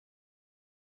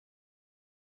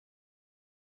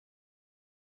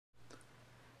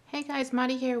Hey guys,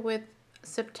 Maddie here with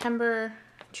September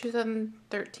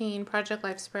 2013 Project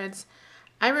Life Spreads.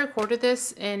 I recorded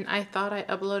this and I thought I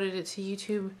uploaded it to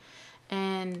YouTube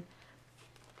and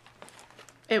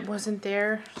it wasn't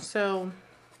there,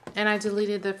 and I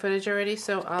deleted the footage already,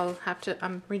 so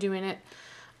I'm redoing it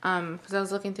because I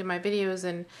was looking through my videos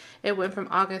and it went from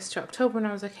August to October and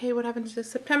I was like, hey, what happened to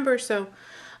September? So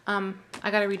I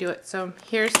gotta redo it. So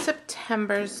here's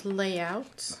September's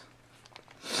layout.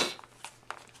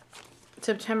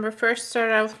 September 1st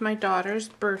started out with my daughter's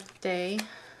birthday.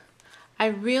 I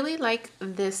really like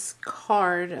this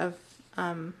card of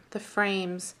the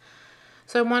frames.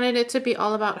 So I wanted it to be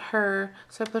all about her.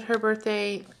 So I put her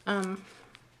birthday, her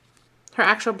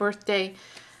actual birthday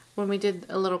when we did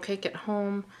a little cake at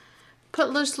home.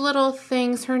 Put just little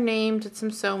things, her name, did some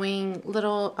sewing,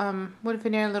 little wood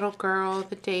veneer, little girl,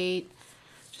 the date,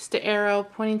 just the arrow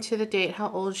pointing to the date, how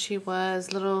old she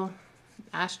was, little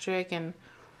asterisk, and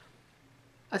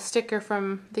a sticker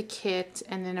from the kit,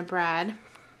 and then a brad.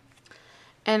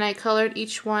 And I colored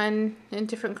each one in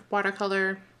different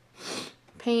watercolor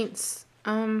paints.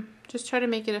 Just try to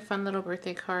make it a fun little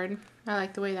birthday card. I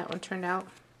like the way that one turned out.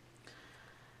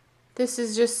 This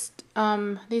is just,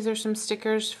 these are some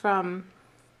stickers from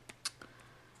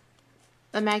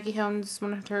the Maggie Holmes,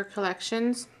 one of her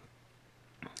collections.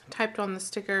 Typed on the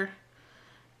sticker.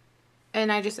 And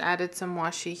I just added some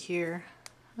washi here.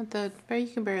 You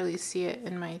can barely see it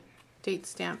in my date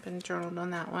stamp and journaled on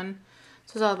that one.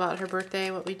 So it's all about her birthday,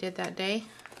 what we did that day.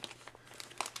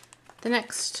 The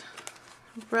next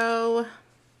row,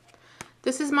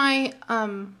 this is my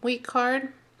week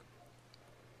card.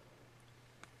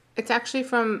 It's actually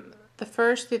from the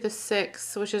 1st through the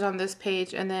 6th, which is on this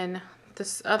page, and then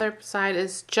this other side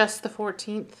is just the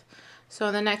 14th. So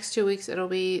in the next 2 weeks, it'll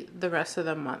be the rest of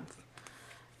the month.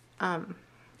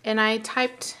 And I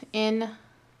typed in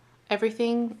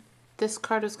everything. This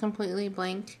card was completely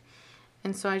blank,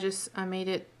 and so I made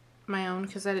it my own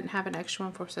because I didn't have an extra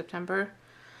one for September.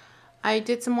 I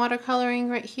did some watercoloring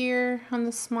right here on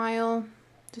the smile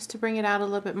just to bring it out a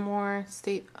little bit more.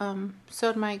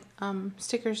 Sewed my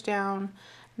stickers down,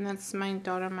 and that's my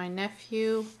daughter and my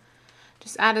nephew.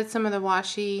 Just added some of the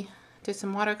washi, did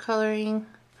some watercoloring.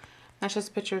 That's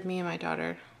just a picture of me and my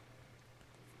daughter.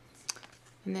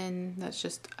 And then that's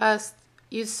just us.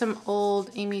 Used some old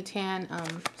Amy Tan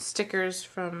stickers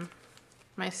from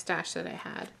my stash that I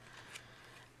had.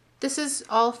 This is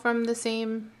all from the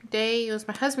same day. It was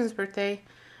my husband's birthday.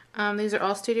 These are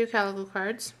all Studio Calico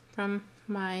cards from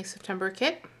my September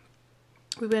kit.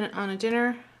 We went on a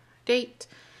dinner date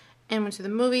and went to the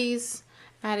movies.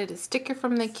 Added a sticker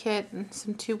from the kit and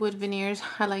some 2 wood veneers.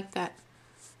 I like that.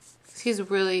 He's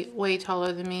really way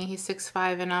taller than me. He's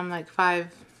 6'5" and I'm like 5'7",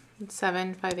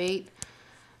 5'8".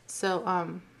 So,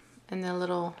 and the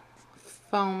little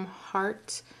foam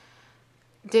heart.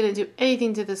 Didn't do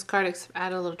anything to this card except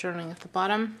add a little journaling at the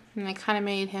bottom. And I kind of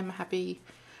made him a happy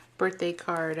birthday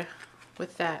card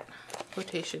with that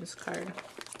quotations card.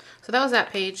 So that was that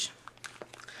page.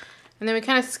 And then we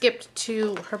kind of skipped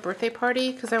to her birthday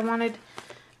party because I wanted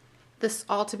this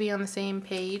all to be on the same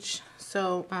page.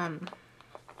 So,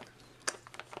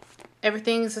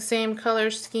 everything's the same color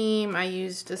scheme. I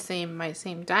used my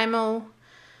same Dymo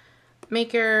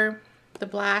maker, the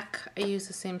black. I used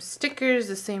the same stickers,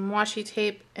 the same washi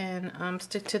tape, and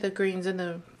stick to the greens and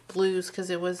the blues because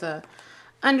it was a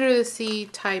under the sea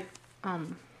type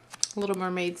Little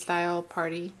Mermaid style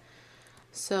party.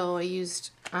 So I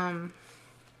used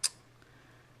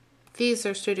these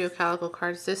are Studio Calico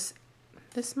cards. This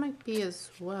might be as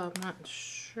well. I'm not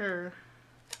sure.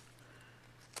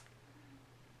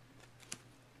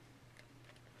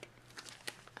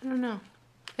 I don't know.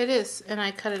 It is, and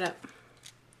I cut it up.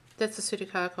 That's a Studio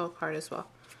Calico card as well.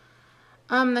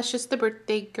 That's just the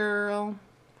birthday girl,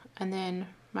 and then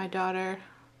my daughter,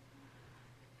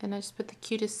 and I just put the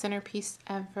cutest centerpiece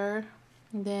ever.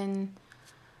 And then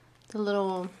the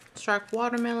little shark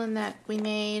watermelon that we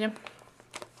made, her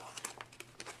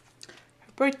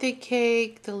birthday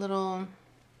cake, the little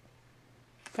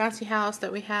bouncy house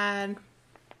that we had.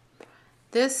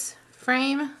 This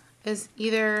frame is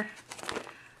either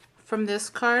from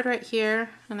this card right here,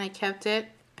 and I kept it.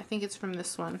 I think it's from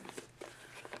this one,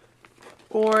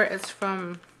 or it's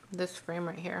from this frame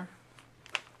right here.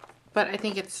 But I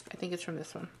think it's from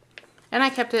this one. And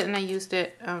I kept it and I used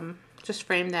it. Just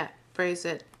framed that phrase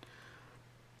that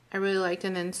I really liked,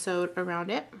 and then sewed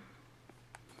around it.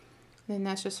 Then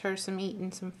that's just her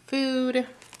eating some food.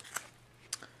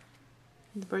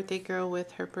 The birthday girl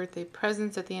with her birthday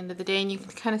presents at the end of the day, and you can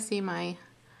kind of see my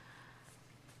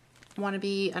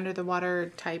wannabe under the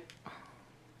water type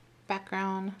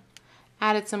background.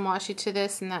 Added some washi to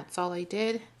this, and that's all I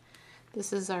did.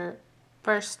 This is our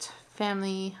first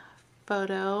family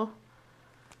photo.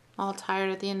 All tired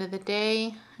at the end of the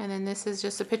day. And then this is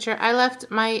just a picture. I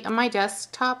left my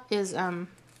desktop is a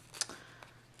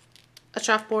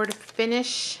chalkboard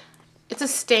finish. It's a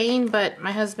stain, but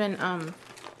my husband I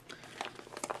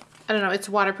don't know, it's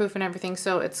waterproof and everything,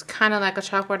 so it's kind of like a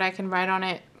chalkboard. I can write on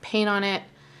it, paint on it,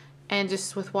 and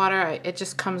just with water it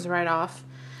just comes right off.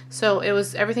 So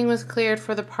everything was cleared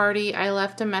for the party. I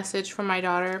left a message for my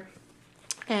daughter,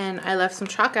 and I left some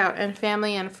chalk out, and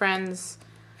family and friends,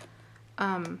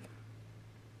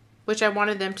 which I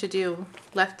wanted them to do,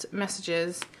 left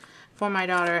messages for my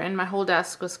daughter, and my whole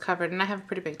desk was covered, and I have a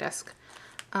pretty big desk,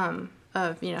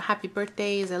 of, you know, happy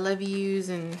birthdays, I love yous,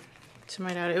 and to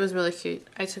my daughter. It was really cute.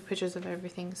 I took pictures of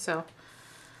everything, so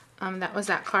that was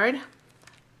that card.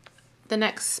 The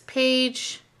next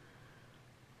page,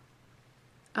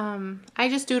 I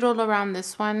just doodled around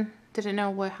this one. Didn't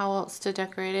know how else to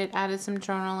decorate it. Added some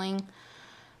journaling.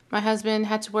 My husband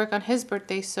had to work on his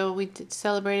birthday, so we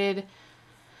celebrated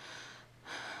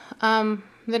the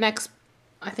next,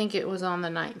 I think it was on the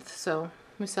 9th, so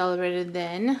we celebrated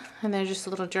then. And there's just a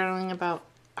little journaling about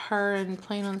her and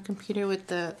playing on the computer with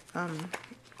the, I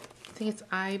think it's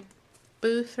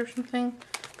iBooth or something,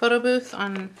 photo booth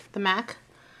on the Mac.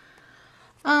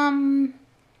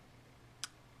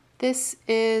 This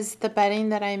is the bedding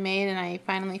that I made, and I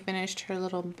finally finished her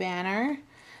little banner.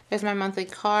 There's my monthly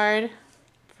card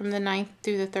from the 9th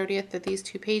through the 30th of these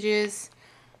 2 pages.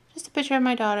 Just a picture of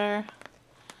my daughter,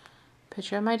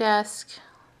 picture of my desk.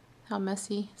 How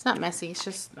messy. It's not messy, it's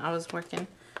just I was working.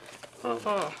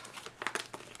 Oh.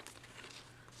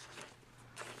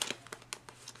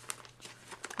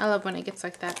 I love when it gets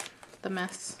like that, the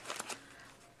mess.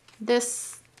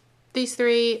 These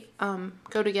 3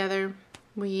 go together.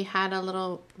 We had a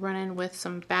little run-in with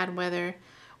some bad weather.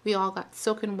 We all got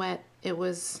soaking wet. It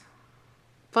was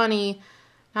funny,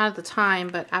 not at the time,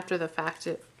 but after the fact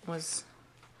it was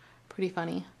pretty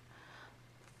funny.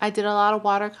 I did a lot of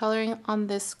watercoloring on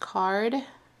this card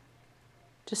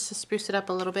just to spruce it up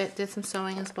a little bit. Did some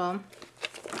sewing as well.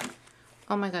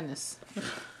 Oh my goodness.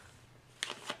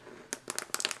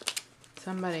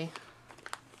 Somebody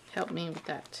help me with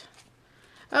that.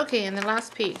 Okay, and the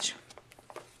last page.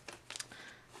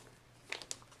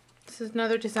 This is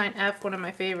another Design F, one of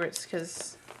my favorites,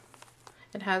 because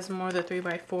it has more of the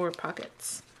 3x4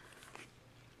 pockets.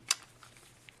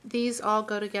 These all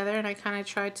go together, and I kind of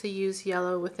tried to use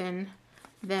yellow within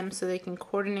them so they can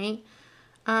coordinate.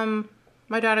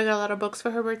 My daughter got a lot of books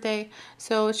for her birthday,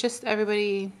 so it's just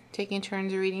everybody taking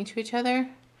turns reading to each other.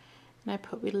 And I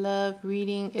put, we love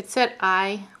reading. It said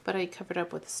I, but I covered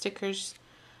up with stickers.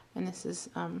 And this is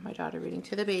my daughter reading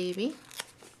to the baby.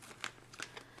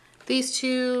 These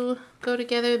 2 go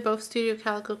together, both Studio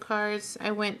Calico cards.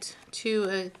 I went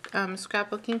to a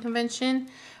scrapbooking convention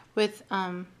with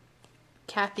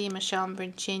Kathy, Michelle, and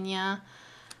Virginia.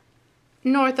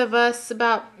 North of us,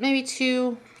 about maybe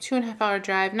 2.5 hour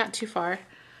drive, not too far.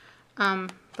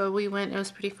 But we went, it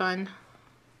was pretty fun.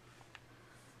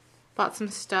 Bought some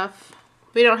stuff.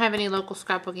 We don't have any local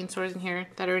scrapbooking stores in here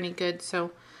that are any good,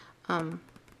 so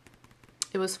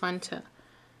it was fun to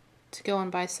go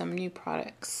and buy some new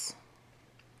products.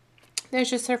 There's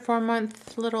just our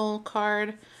 4-month little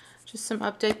card, just some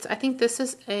updates. I think this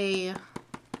is a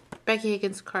Becky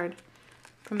Higgins card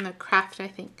from the craft, I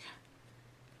think.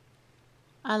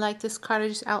 I like this card. I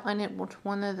just outlined it with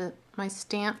one of my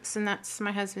stamps, and that's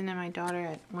my husband and my daughter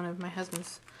at one of my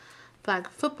husband's flag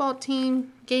football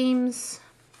team games.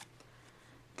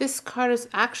 This card is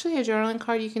actually a journaling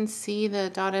card. You can see the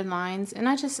dotted lines, and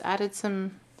I just added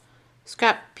some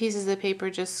scrap pieces of paper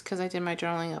just because I did my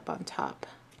journaling up on top.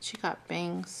 She got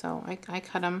bangs, so I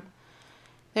cut them.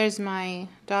 There's my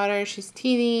daughter. She's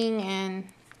teething, and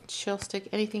she'll stick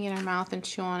anything in her mouth and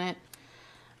chew on it.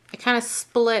 I kind of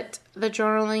split the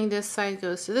journaling. This side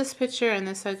goes to this picture, and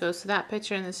this side goes to that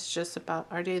picture, and this is just about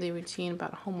our daily routine,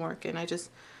 about homework. And I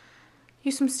just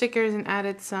used some stickers and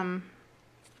added some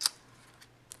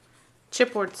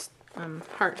chipboard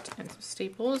heart and some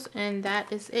staples, and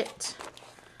that is it.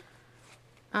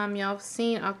 Y'all have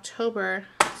seen October,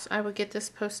 so I will get this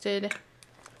posted.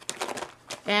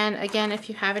 And again, if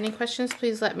you have any questions,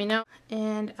 please let me know,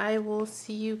 and I will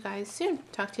see you guys soon.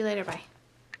 Talk to you later. Bye.